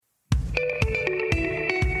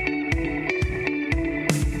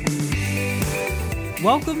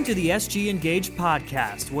Welcome to the SG Engage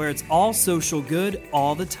podcast, where it's all social good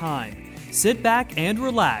all the time. Sit back and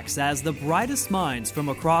relax as the brightest minds from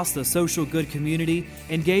across the social good community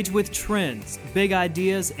engage with trends, big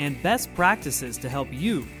ideas, and best practices to help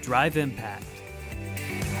you drive impact.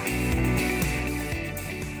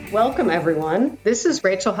 Welcome, everyone. This is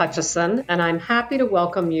Rachel Hutchison, and I'm happy to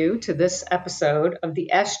welcome you to this episode of the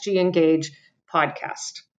SG Engage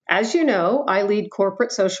podcast. As you know, I lead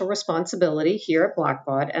corporate social responsibility here at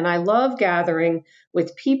Blackbaud, and I love gathering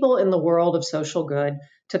with people in the world of social good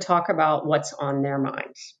to talk about what's on their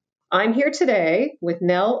minds. I'm here today with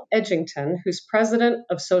Nell Edgington, who's president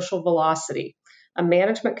of Social Velocity, a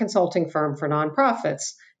management consulting firm for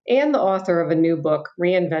nonprofits, and the author of a new book,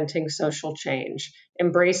 Reinventing Social Change: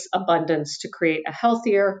 Embrace Abundance to Create a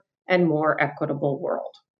Healthier and More Equitable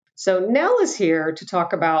World. So Nell is here to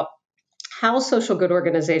talk about how social good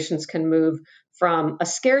organizations can move from a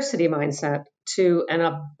scarcity mindset to an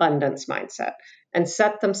abundance mindset and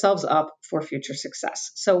set themselves up for future success.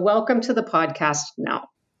 So welcome to the podcast, Nell.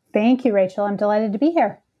 Thank you, Rachel. I'm delighted to be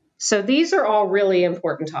here. So these are all really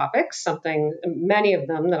important topics, many of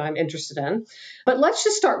them that I'm interested in. But let's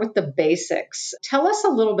just start with the basics. Tell us a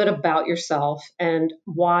little bit about yourself and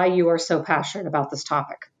why you are so passionate about this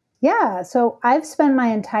topic. Yeah, so I've spent my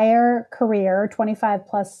entire career, 25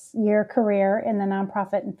 plus year career in the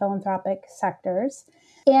nonprofit and philanthropic sectors.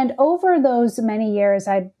 And over those many years,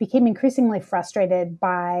 I became increasingly frustrated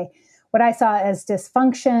by what I saw as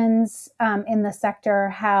dysfunctions in the sector,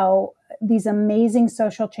 how these amazing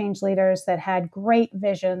social change leaders that had great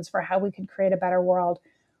visions for how we could create a better world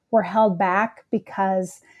were held back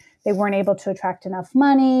because they weren't able to attract enough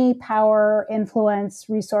money, power, influence,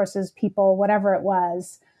 resources, people, whatever it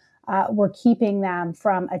was, were keeping them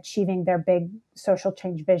from achieving their big social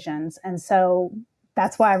change visions. And so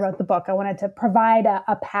that's why I wrote the book. I wanted to provide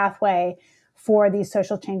a pathway for these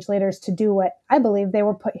social change leaders to do what I believe they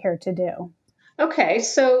were put here to do. Okay,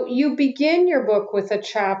 so you begin your book with a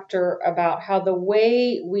chapter about how the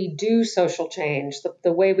way we do social change,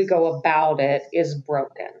 the way we go about it, is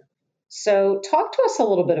broken. So talk to us a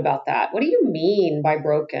little bit about that. What do you mean by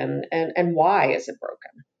broken, and why is it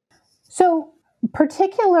broken? So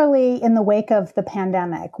particularly in the wake of the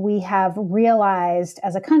pandemic, we have realized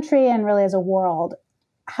as a country and really as a world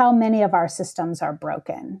how many of our systems are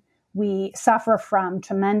broken. We suffer from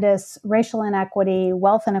tremendous racial inequity,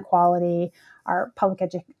 wealth inequality. Our public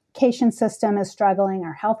education system is struggling.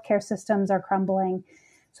 Our healthcare systems are crumbling.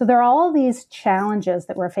 So there are all these challenges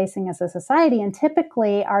that we're facing as a society. And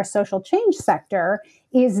typically our social change sector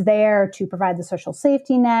is there to provide the social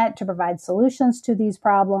safety net, to provide solutions to these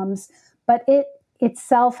problems. But it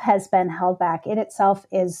itself has been held back. It itself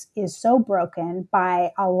is so broken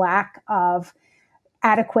by a lack of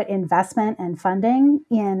adequate investment and funding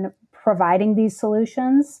in providing these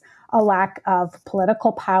solutions, a lack of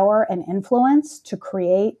political power and influence to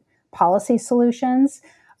create policy solutions,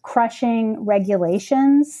 crushing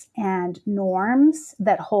regulations and norms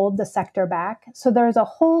that hold the sector back. So there's a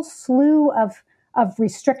whole slew of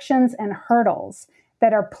restrictions and hurdles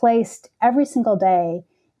that are placed every single day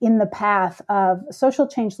in the path of social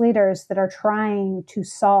change leaders that are trying to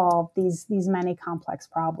solve these many complex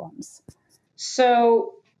problems.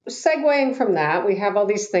 So segueing from that, we have all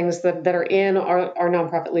these things that are in our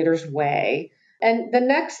nonprofit leaders' way. And the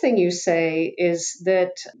next thing you say is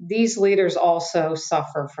that these leaders also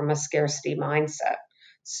suffer from a scarcity mindset.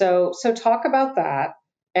 So talk about that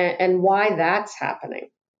and why that's happening.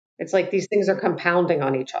 It's like these things are compounding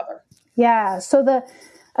on each other. Yeah. So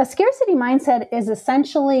a scarcity mindset is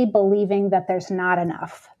essentially believing that there's not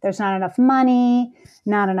enough. There's not enough money,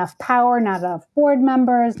 not enough power, not enough board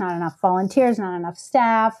members, not enough volunteers, not enough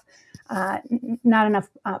staff, not enough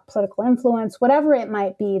political influence, whatever it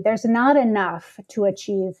might be. There's not enough to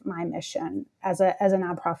achieve my mission as a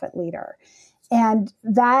nonprofit leader. And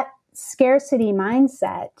that scarcity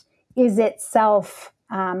mindset is itself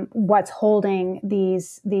what's holding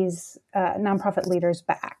these nonprofit leaders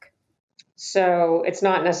back. So it's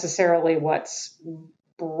not necessarily what's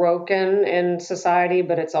broken in society,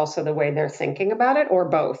 but it's also the way they're thinking about it, or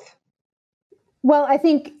both? Well, I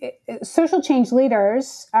think social change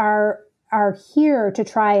leaders are here to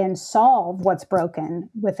try and solve what's broken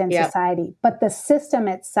within society. But the system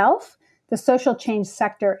itself, the social change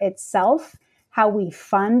sector itself, how we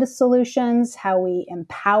fund solutions, how we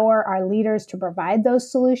empower our leaders to provide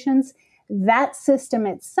those solutions, that system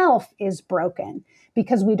itself is broken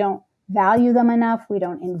because we don't value them enough. We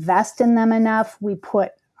don't invest in them enough. We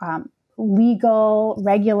put legal,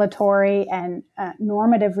 regulatory, and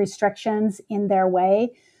normative restrictions in their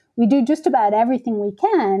way. We do just about everything we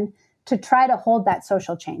can to try to hold that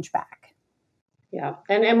social change back. Yeah.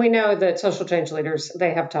 And we know that social change leaders,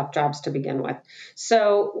 they have tough jobs to begin with.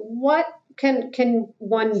 So what can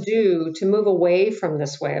one do to move away from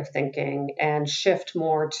this way of thinking and shift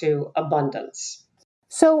more to abundance?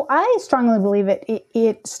 So I strongly believe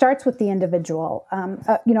it starts with the individual.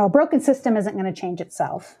 A broken system isn't going to change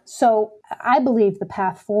itself. So I believe the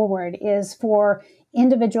path forward is for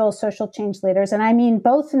individual social change leaders, and I mean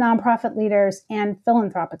both nonprofit leaders and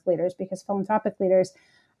philanthropic leaders, because philanthropic leaders,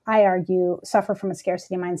 I argue, suffer from a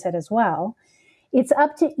scarcity mindset as well. It's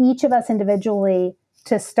up to each of us individually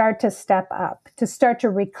to start to step up, to start to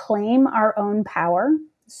reclaim our own power.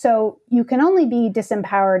 So you can only be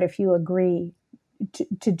disempowered if you agree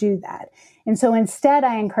to do that. And so instead,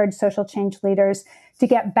 I encourage social change leaders to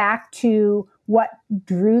get back to what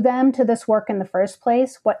drew them to this work in the first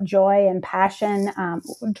place, what joy and passion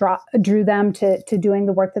drew them to doing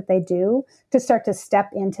the work that they do, to start to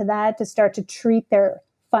step into that, to start to treat their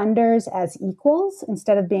funders as equals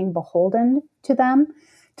instead of being beholden to them,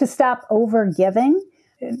 to stop over giving.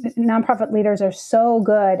 Nonprofit leaders are so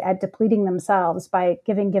good at depleting themselves by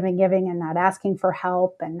giving, and not asking for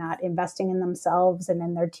help and not investing in themselves and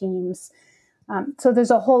in their teams. So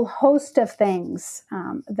there's a whole host of things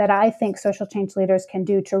that I think social change leaders can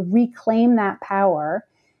do to reclaim that power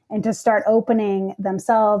and to start opening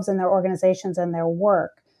themselves and their organizations and their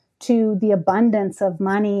work to the abundance of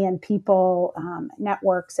money and people,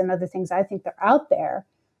 networks, and other things I think that are out there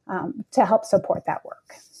to help support that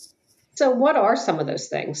work. So what are some of those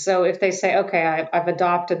things? So if they say, okay, I've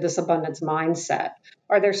adopted this abundance mindset,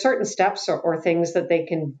 are there certain steps or things that they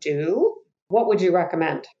can do? What would you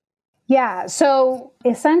recommend? Yeah. So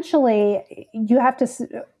essentially, you have to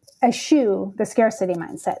eschew the scarcity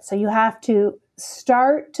mindset. So you have to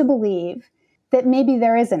start to believe that maybe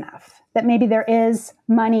there is enough, that maybe there is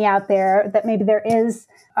money out there, that maybe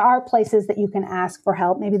are places that you can ask for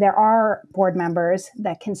help. Maybe there are board members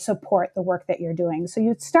that can support the work that you're doing. So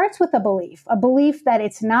it starts with a belief that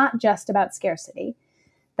it's not just about scarcity,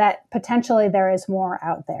 that potentially there is more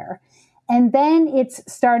out there. And then it's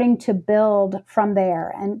starting to build from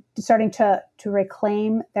there and starting to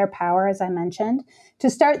reclaim their power, as I mentioned, to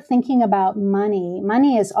start thinking about money.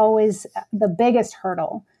 Money is always the biggest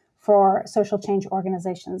hurdle for social change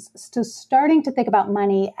organizations. So starting to think about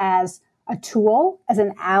money as a tool, as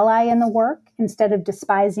an ally in the work, instead of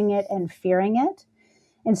despising it and fearing it,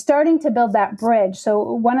 and starting to build that bridge.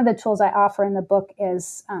 So one of the tools I offer in the book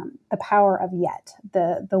is the power of yet,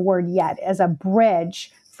 the word yet as a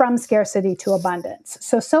bridge from scarcity to abundance.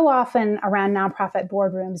 So often around nonprofit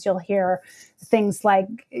boardrooms, you'll hear things like,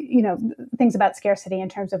 things about scarcity in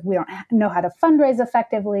terms of we don't know how to fundraise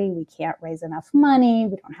effectively, we can't raise enough money,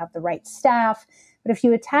 we don't have the right staff. But if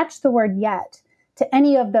you attach the word yet to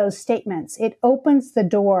any of those statements, it opens the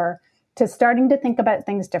door to starting to think about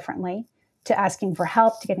things differently, to asking for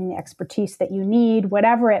help, to getting the expertise that you need,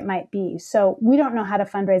 whatever it might be. So we don't know how to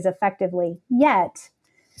fundraise effectively yet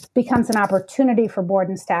becomes an opportunity for board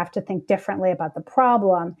and staff to think differently about the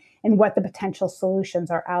problem and what the potential solutions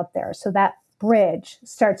are out there. So that bridge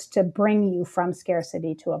starts to bring you from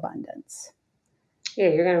scarcity to abundance. Yeah,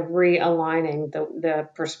 you're kind of realigning the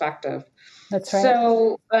perspective. That's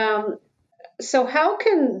right. So how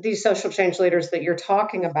can these social change leaders that you're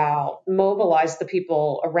talking about mobilize the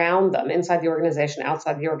people around them, inside the organization,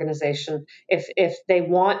 outside the organization, if they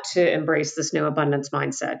want to embrace this new abundance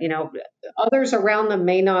mindset? Others around them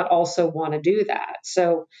may not also want to do that.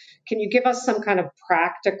 So can you give us some kind of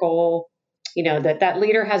practical, that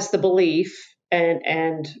leader has the belief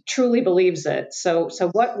and truly believes it. So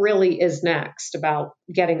what really is next about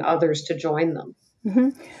getting others to join them? Mm-hmm.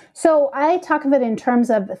 So I talk of it in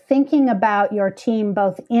terms of thinking about your team,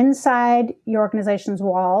 both inside your organization's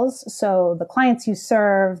walls, so the clients you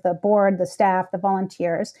serve, the board, the staff, the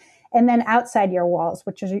volunteers, and then outside your walls,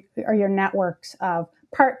 which are your networks of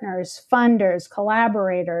partners, funders,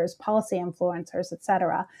 collaborators, policy influencers, et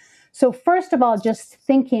cetera. So first of all, just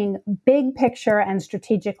thinking big picture and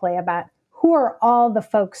strategically about who are all the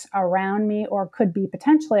folks around me or could be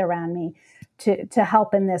potentially around me to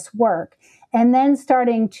help in this work. And then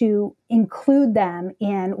starting to include them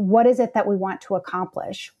in what is it that we want to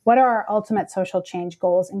accomplish? What are our ultimate social change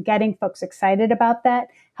goals? And getting folks excited about that,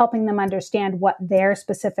 helping them understand what their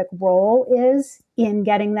specific role is in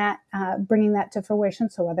getting that, bringing that to fruition.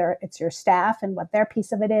 So whether it's your staff and what their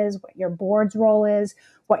piece of it is, what your board's role is,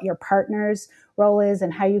 what your partner's role is,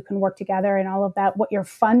 and how you can work together and all of that, what your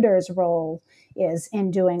funder's role is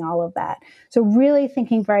in doing all of that. So really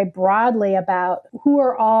thinking very broadly about who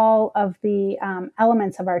are all of the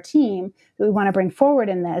elements of our team that we want to bring forward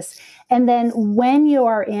in this. And then when you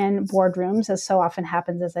are in boardrooms, as so often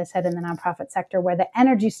happens, as I said, in the nonprofit sector, where the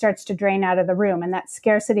energy starts to drain out of the room and that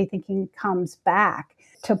scarcity thinking comes back,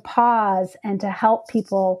 to pause and to help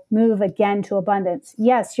people move again to abundance.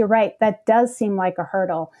 Yes, you're right. That does seem like a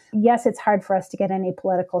hurdle. Yes, it's hard for us to get any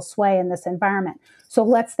political sway in this environment. So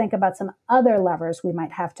let's think about some other levers we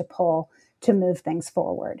might have to pull to move things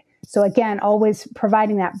forward. So again, always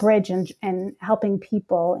providing that bridge and helping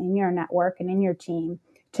people in your network and in your team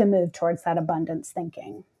to move towards that abundance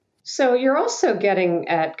thinking. So you're also getting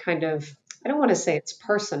at kind of, I don't want to say it's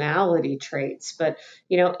personality traits, but,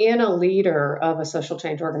 in a leader of a social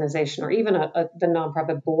change organization or even the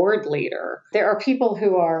nonprofit board leader, there are people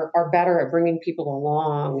who are better at bringing people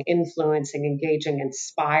along, influencing, engaging,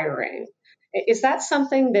 inspiring. Is that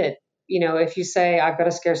something that, if you say, I've got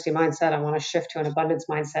a scarcity mindset, I want to shift to an abundance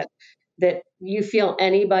mindset, that you feel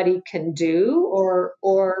anybody can do, or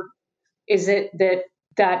is it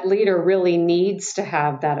that leader really needs to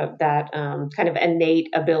have that kind of innate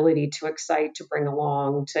ability to excite, to bring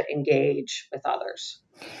along, to engage with others?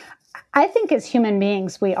 I think as human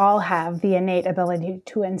beings, we all have the innate ability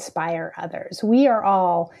to inspire others. We are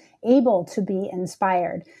all able to be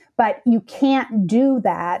inspired, but you can't do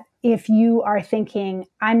that if you are thinking,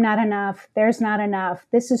 I'm not enough, there's not enough,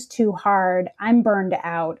 this is too hard, I'm burned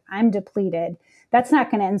out, I'm depleted. That's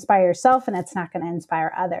not going to inspire yourself and it's not going to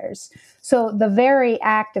inspire others. So the very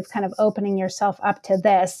act of kind of opening yourself up to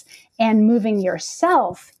this and moving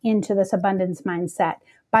yourself into this abundance mindset,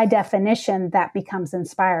 by definition, that becomes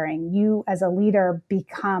inspiring. You as a leader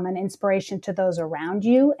become an inspiration to those around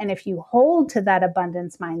you. And if you hold to that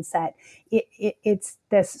abundance mindset, it's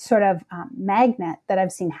this sort of magnet that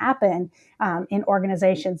I've seen happen in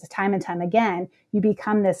organizations time and time again. You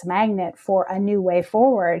become this magnet for a new way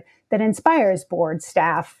forward that inspires board,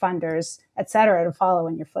 staff, funders, et cetera, to follow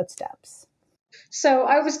in your footsteps. So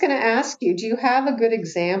I was going to ask you, do you have a good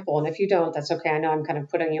example? And if you don't, that's okay. I know I'm kind of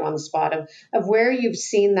putting you on the spot of where you've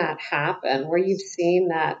seen that happen, where you've seen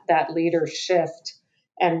that leader shift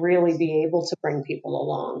and really be able to bring people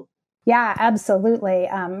along. Yeah, absolutely.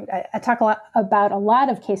 I talk about a lot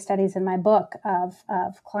of case studies in my book of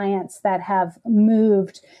clients that have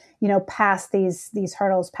moved, past these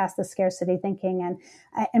hurdles, past the scarcity thinking,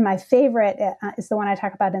 and my favorite is the one I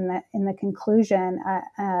talk about in the conclusion.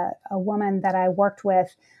 A woman that I worked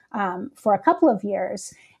with for a couple of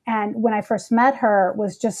years. And when I first met her,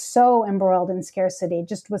 was just so embroiled in scarcity,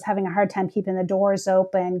 just was having a hard time keeping the doors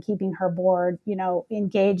open, keeping her board,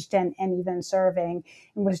 engaged and even serving,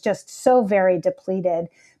 and was just so very depleted.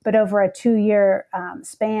 But over a 2-year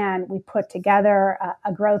span, we put together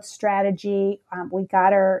a growth strategy. We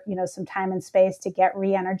got her, some time and space to get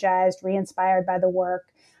re-energized, re-inspired by the work.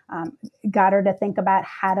 Got her to think about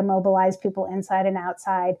how to mobilize people inside and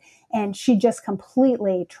outside. And she just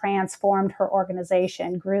completely transformed her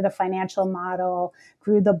organization, grew the financial model,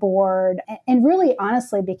 grew the board, and really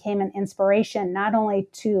honestly became an inspiration not only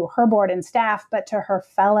to her board and staff, but to her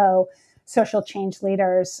fellow social change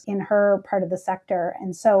leaders in her part of the sector.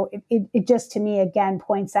 And so it just, to me, again,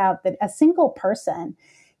 points out that a single person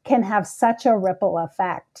can have such a ripple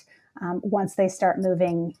effect once they start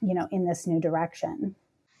moving, in this new direction.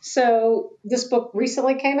 So this book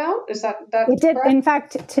recently came out? Is that it did? Correct? In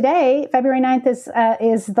fact, today, February 9th,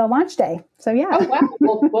 is the launch day. So yeah. Oh,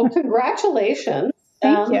 wow. Well, congratulations.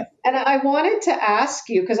 Thank you. And I wanted to ask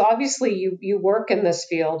you, because obviously you work in this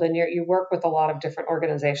field and you work with a lot of different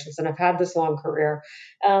organizations and have had this long career.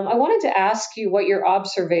 I wanted to ask you what your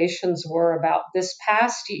observations were about this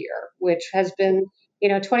past year, which has been,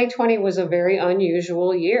 2020 was a very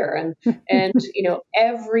unusual year. And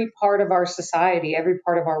every part of our society, every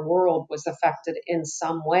part of our world was affected in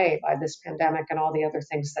some way by this pandemic and all the other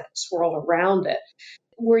things that swirl around it.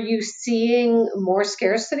 Were you seeing more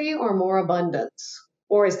scarcity or more abundance?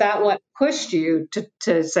 Or is that what pushed you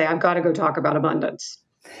to say, I've got to go talk about abundance?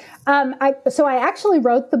 So I actually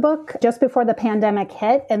wrote the book just before the pandemic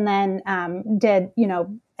hit, and then did,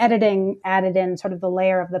 editing, added in sort of the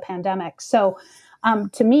layer of the pandemic. So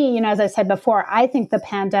to me, as I said before, I think the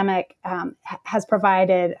pandemic has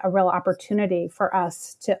provided a real opportunity for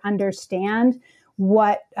us to understand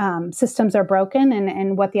what systems are broken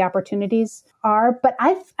and what the opportunities are. But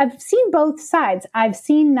I've seen both sides. I've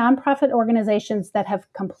seen nonprofit organizations that have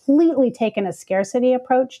completely taken a scarcity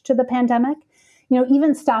approach to the pandemic,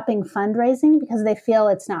 even stopping fundraising because they feel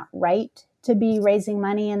it's not right to be raising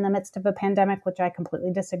money in the midst of a pandemic, which I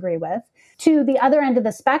completely disagree with. To the other end of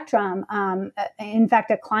the spectrum, in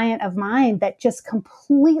fact, a client of mine that just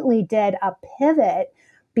completely did a pivot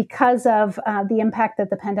because of the impact that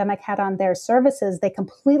the pandemic had on their services, they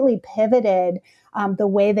completely pivoted the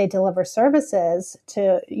way they deliver services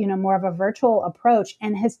to, more of a virtual approach,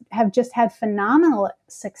 and have just had phenomenal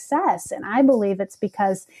success. And I believe it's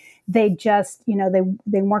because they just,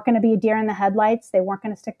 they weren't going to be a deer in the headlights. They weren't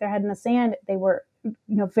going to stick their head in the sand. They were,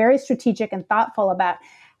 very strategic and thoughtful about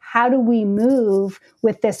how do we move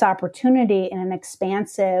with this opportunity in an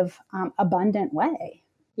expansive, abundant way.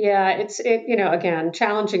 Yeah, again,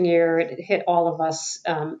 challenging year. It hit all of us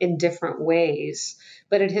in different ways,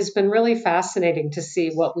 but it has been really fascinating to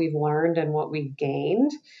see what we've learned and what we've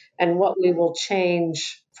gained and what we will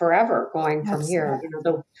change forever going from here.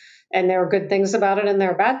 And there are good things about it and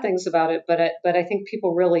there are bad things about it, but I think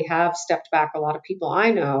people really have stepped back. A lot of people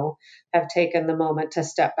I know have taken the moment to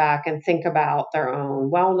step back and think about their own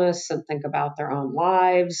wellness and think about their own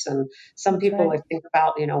lives. And some people right. think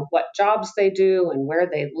about, what jobs they do and where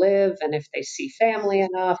they live and if they see family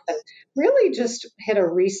enough, and really just hit a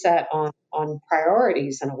reset on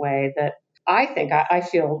priorities in a way that I think I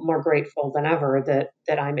feel more grateful than ever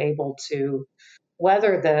that I'm able to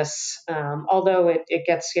weather this. Although it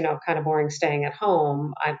gets, kind of boring staying at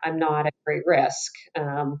home, I'm not at great risk.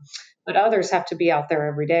 But others have to be out there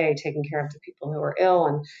every day taking care of the people who are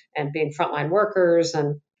ill and being frontline workers.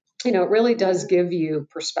 And, it really does give you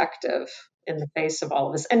perspective in the face of all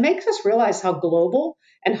of this and makes us realize how global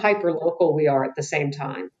and hyper local we are at the same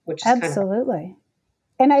time, which is absolutely.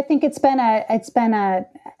 And I think it's been a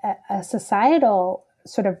societal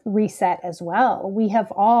sort of reset as well. We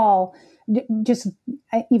have all just,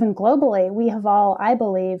 even globally, we have all, I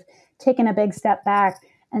believe, taken a big step back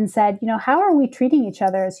and said, how are we treating each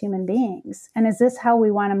other as human beings? And is this how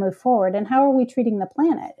we want to move forward? And how are we treating the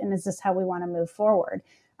planet? And is this how we want to move forward?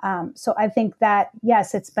 So I think that,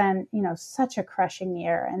 yes, it's been, such a crushing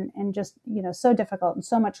year and just, so difficult and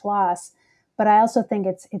so much loss. But I also think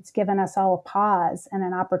it's given us all a pause and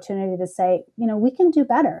an opportunity to say, we can do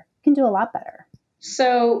better. We can do a lot better.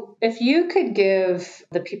 So if you could give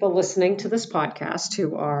the people listening to this podcast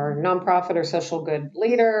who are nonprofit or social good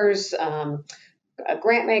leaders,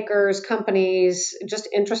 grant makers, companies, just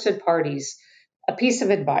interested parties, a piece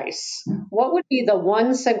of advice, what would be the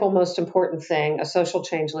one single most important thing a social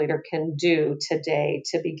change leader can do today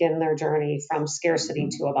to begin their journey from scarcity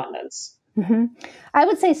to abundance? Mm-hmm. I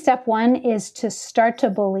would say step one is to start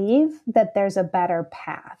to believe that there's a better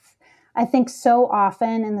path. I think so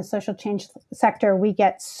often in the social change sector, we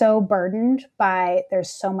get so burdened by there's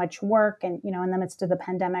so much work, and, in the midst of the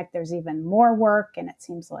pandemic, there's even more work, and it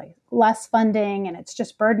seems like less funding, and it's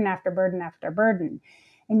just burden after burden after burden.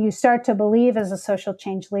 And you start to believe as a social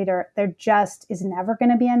change leader, there just is never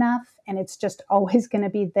going to be enough, and it's just always going to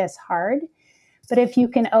be this hard. But if you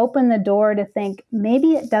can open the door to think,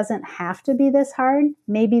 maybe it doesn't have to be this hard,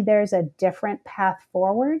 maybe there's a different path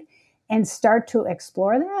forward, and start to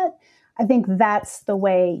explore that, I think that's the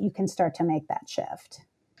way you can start to make that shift.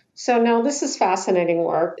 So now this is fascinating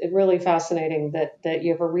work. It's really fascinating that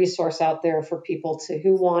you have a resource out there for people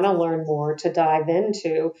who want to learn more, to dive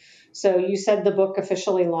into. So you said the book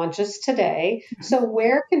officially launches today. So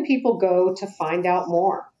where can people go to find out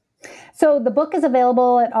more? So the book is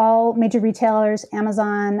available at all major retailers,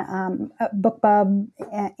 Amazon, BookBub,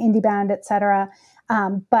 IndieBound, etc.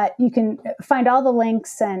 But you can find all the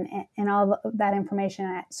links and all that information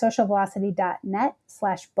at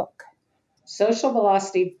socialvelocity.net/book.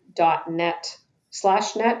 Socialvelocity.net/net.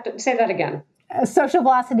 Say that again.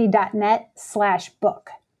 Socialvelocity.net/book.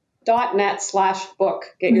 .net/book.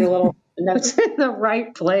 Get your little notes in the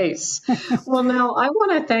right place. Well, now I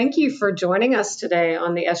want to thank you for joining us today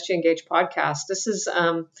on the SG Engage podcast. This is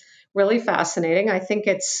really fascinating. I think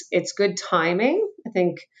it's good timing. I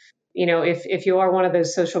think, if you are one of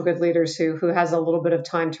those social good leaders who has a little bit of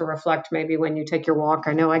time to reflect, maybe when you take your walk.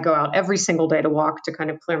 I know I go out every single day to walk to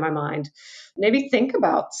kind of clear my mind. Maybe think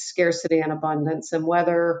about scarcity and abundance and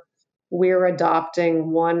whether we're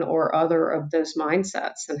adopting one or other of those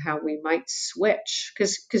mindsets and how we might switch,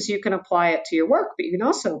 because you can apply it to your work, but you can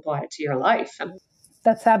also apply it to your life.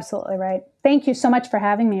 That's absolutely right. Thank you so much for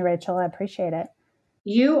having me, Rachel. I appreciate it.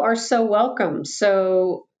 You are so welcome.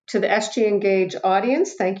 So to the SG Engage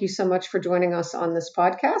audience, thank you so much for joining us on this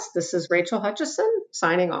podcast. This is Rachel Hutchison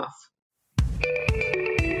signing off.